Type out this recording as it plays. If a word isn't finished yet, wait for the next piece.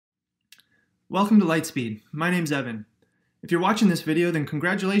Welcome to Lightspeed. My name's Evan. If you're watching this video, then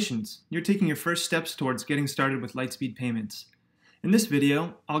congratulations! You're taking your first steps towards getting started with Lightspeed payments. In this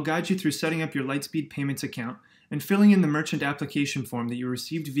video, I'll guide you through setting up your Lightspeed payments account and filling in the merchant application form that you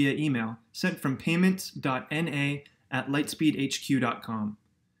received via email sent from payments.na@lightspeedhq.com.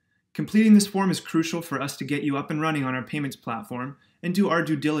 Completing this form is crucial for us to get you up and running on our payments platform and do our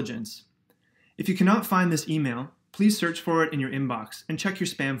due diligence. If you cannot find this email, please search for it in your inbox and check your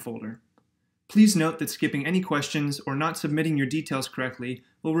spam folder. Please note that skipping any questions or not submitting your details correctly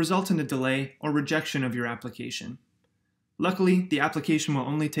will result in a delay or rejection of your application. Luckily, the application will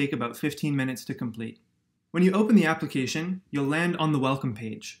only take about 15 minutes to complete. When you open the application, you'll land on the welcome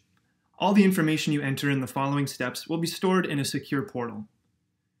page. All the information you enter in the following steps will be stored in a secure portal.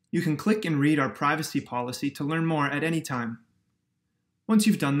 You can click and read our privacy policy to learn more at any time. Once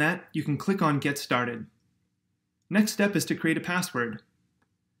you've done that, you can click on Get Started. Next step is to create a password.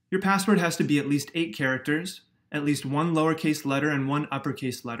 Your password has to be at least 8 characters, at least 1 lowercase letter and 1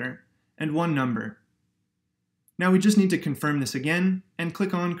 uppercase letter, and 1 number. Now we just need to confirm this again and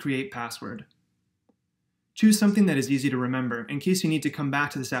click on Create Password. Choose something that is easy to remember in case you need to come back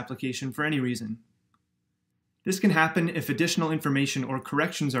to this application for any reason. This can happen if additional information or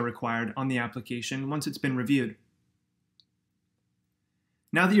corrections are required on the application once it's been reviewed.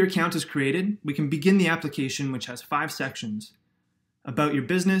 Now that your account is created, we can begin the application, which has 5 sections: about your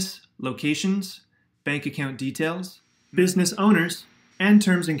business, locations, bank account details, business owners, and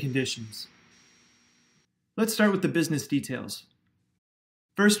terms and conditions. Let's start with the business details.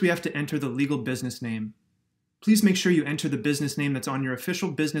 First, we have to enter the legal business name. Please make sure you enter the business name that's on your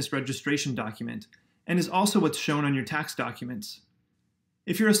official business registration document and is also what's shown on your tax documents.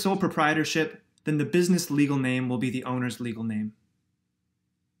 If you're a sole proprietorship, then the business legal name will be the owner's legal name.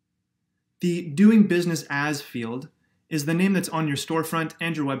 The Doing Business As field is the name that's on your storefront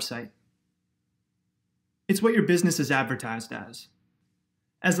and your website. It's what your business is advertised as.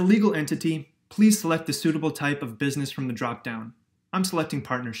 As a legal entity, please select the suitable type of business from the drop-down. I'm selecting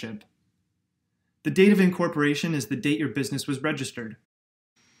partnership. The date of incorporation is the date your business was registered.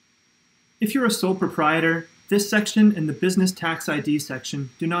 If you're a sole proprietor, this section and the Business Tax ID section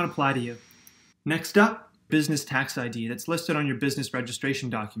do not apply to you. Next up, Business Tax ID that's listed on your business registration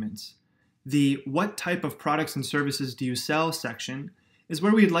documents. The What type of products and services do you sell section is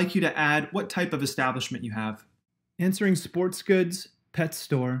where we'd like you to add what type of establishment you have. Answering sports goods, pet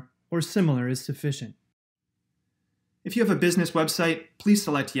store, or similar is sufficient. If you have a business website, please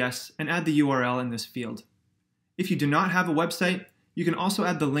select Yes and add the URL in this field. If you do not have a website, you can also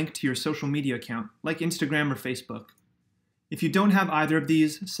add the link to your social media account, like Instagram or Facebook. If you don't have either of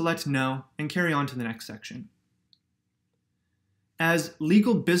these, select No and carry on to the next section. As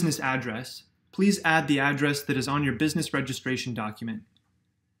legal business address, please add the address that is on your business registration document.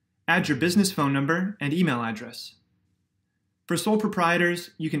 Add your business phone number and email address. For sole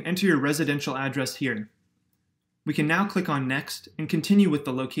proprietors, you can enter your residential address here. We can now click on Next and continue with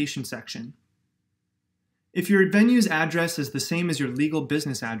the location section. If your venue's address is the same as your legal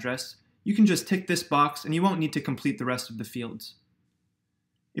business address, you can just tick this box and you won't need to complete the rest of the fields.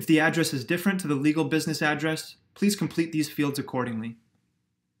 If the address is different to the legal business address, please complete these fields accordingly.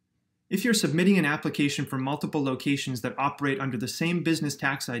 If you're submitting an application for multiple locations that operate under the same business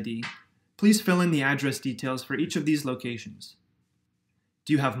tax ID, please fill in the address details for each of these locations.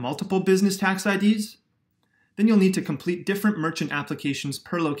 Do you have multiple business tax IDs? Then you'll need to complete different merchant applications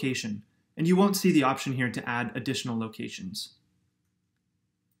per location, and you won't see the option here to add additional locations.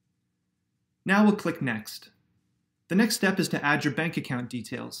 Now we'll click Next. The next step is to add your bank account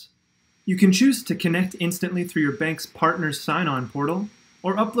details. You can choose to connect instantly through your bank's partner's sign-on portal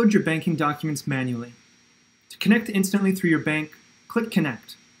or upload your banking documents manually. To connect instantly through your bank, click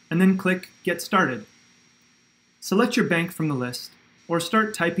Connect, and then click Get Started. Select your bank from the list, or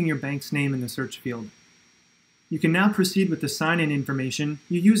start typing your bank's name in the search field. You can now proceed with the sign-in information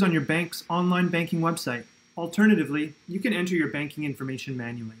you use on your bank's online banking website. Alternatively, you can enter your banking information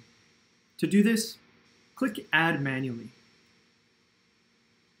manually. To do this, click Add Manually.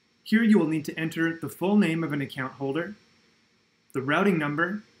 Here you will need to enter the full name of an account holder, the routing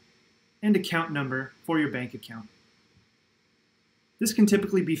number, and account number for your bank account. This can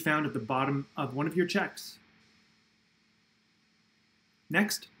typically be found at the bottom of one of your checks.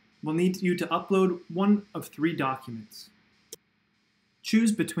 Next, we'll need you to upload one of 3 documents.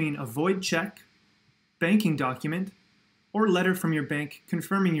 Choose between a void check, banking document, or letter from your bank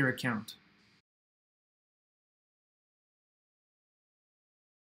confirming your account.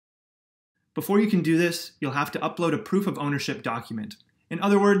 Before you can do this, you'll have to upload a proof of ownership document. In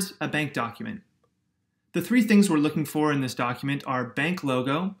other words, a bank document. The 3 things we're looking for in this document are bank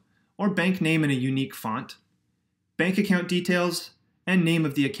logo, or bank name in a unique font, bank account details, and name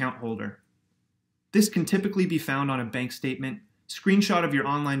of the account holder. This can typically be found on a bank statement, screenshot of your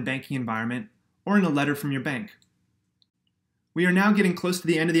online banking environment, or in a letter from your bank. We are now getting close to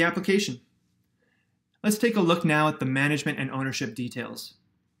the end of the application. Let's take a look now at the management and ownership details.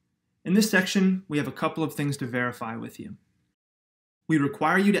 In this section, we have a couple of things to verify with you. We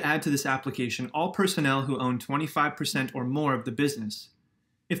require you to add to this application all personnel who own 25% or more of the business.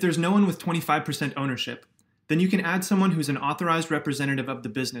 If there's no one with 25% ownership, then you can add someone who's an authorized representative of the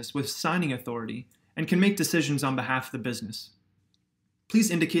business with signing authority and can make decisions on behalf of the business. Please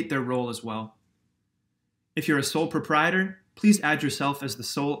indicate their role as well. If you're a sole proprietor, please add yourself as the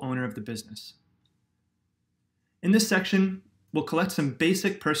sole owner of the business. In this section, we'll collect some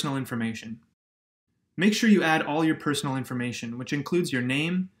basic personal information. Make sure you add all your personal information, which includes your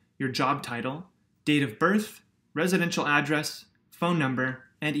name, your job title, date of birth, residential address, phone number,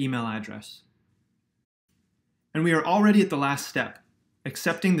 and email address. And we are already at the last step,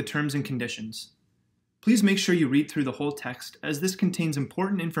 accepting the terms and conditions. Please make sure you read through the whole text, as this contains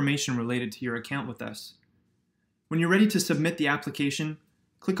important information related to your account with us. When you're ready to submit the application,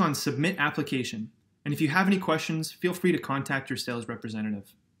 click on Submit Application, and if you have any questions, feel free to contact your sales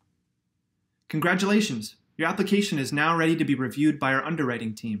representative. Congratulations! Your application is now ready to be reviewed by our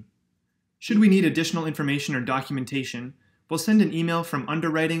underwriting team. Should we need additional information or documentation, we'll send an email from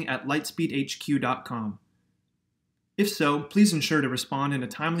underwriting@lightspeedhq.com. If so, please ensure to respond in a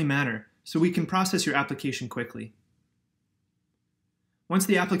timely manner so we can process your application quickly. Once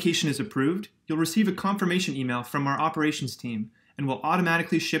the application is approved, you'll receive a confirmation email from our operations team and will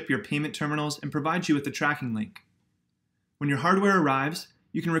automatically ship your payment terminals and provide you with a tracking link. When your hardware arrives,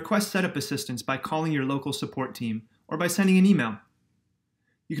 you can request setup assistance by calling your local support team or by sending an email.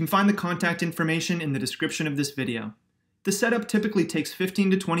 You can find the contact information in the description of this video. The setup typically takes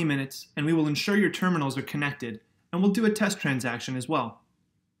 15 to 20 minutes, and we will ensure your terminals are connected, and we'll do a test transaction as well.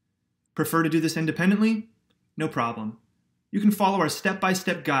 Prefer to do this independently? No problem. You can follow our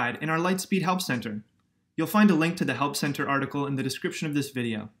step-by-step guide in our Lightspeed Help Center. You'll find a link to the Help Center article in the description of this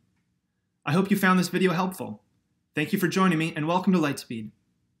video. I hope you found this video helpful. Thank you for joining me, and welcome to Lightspeed.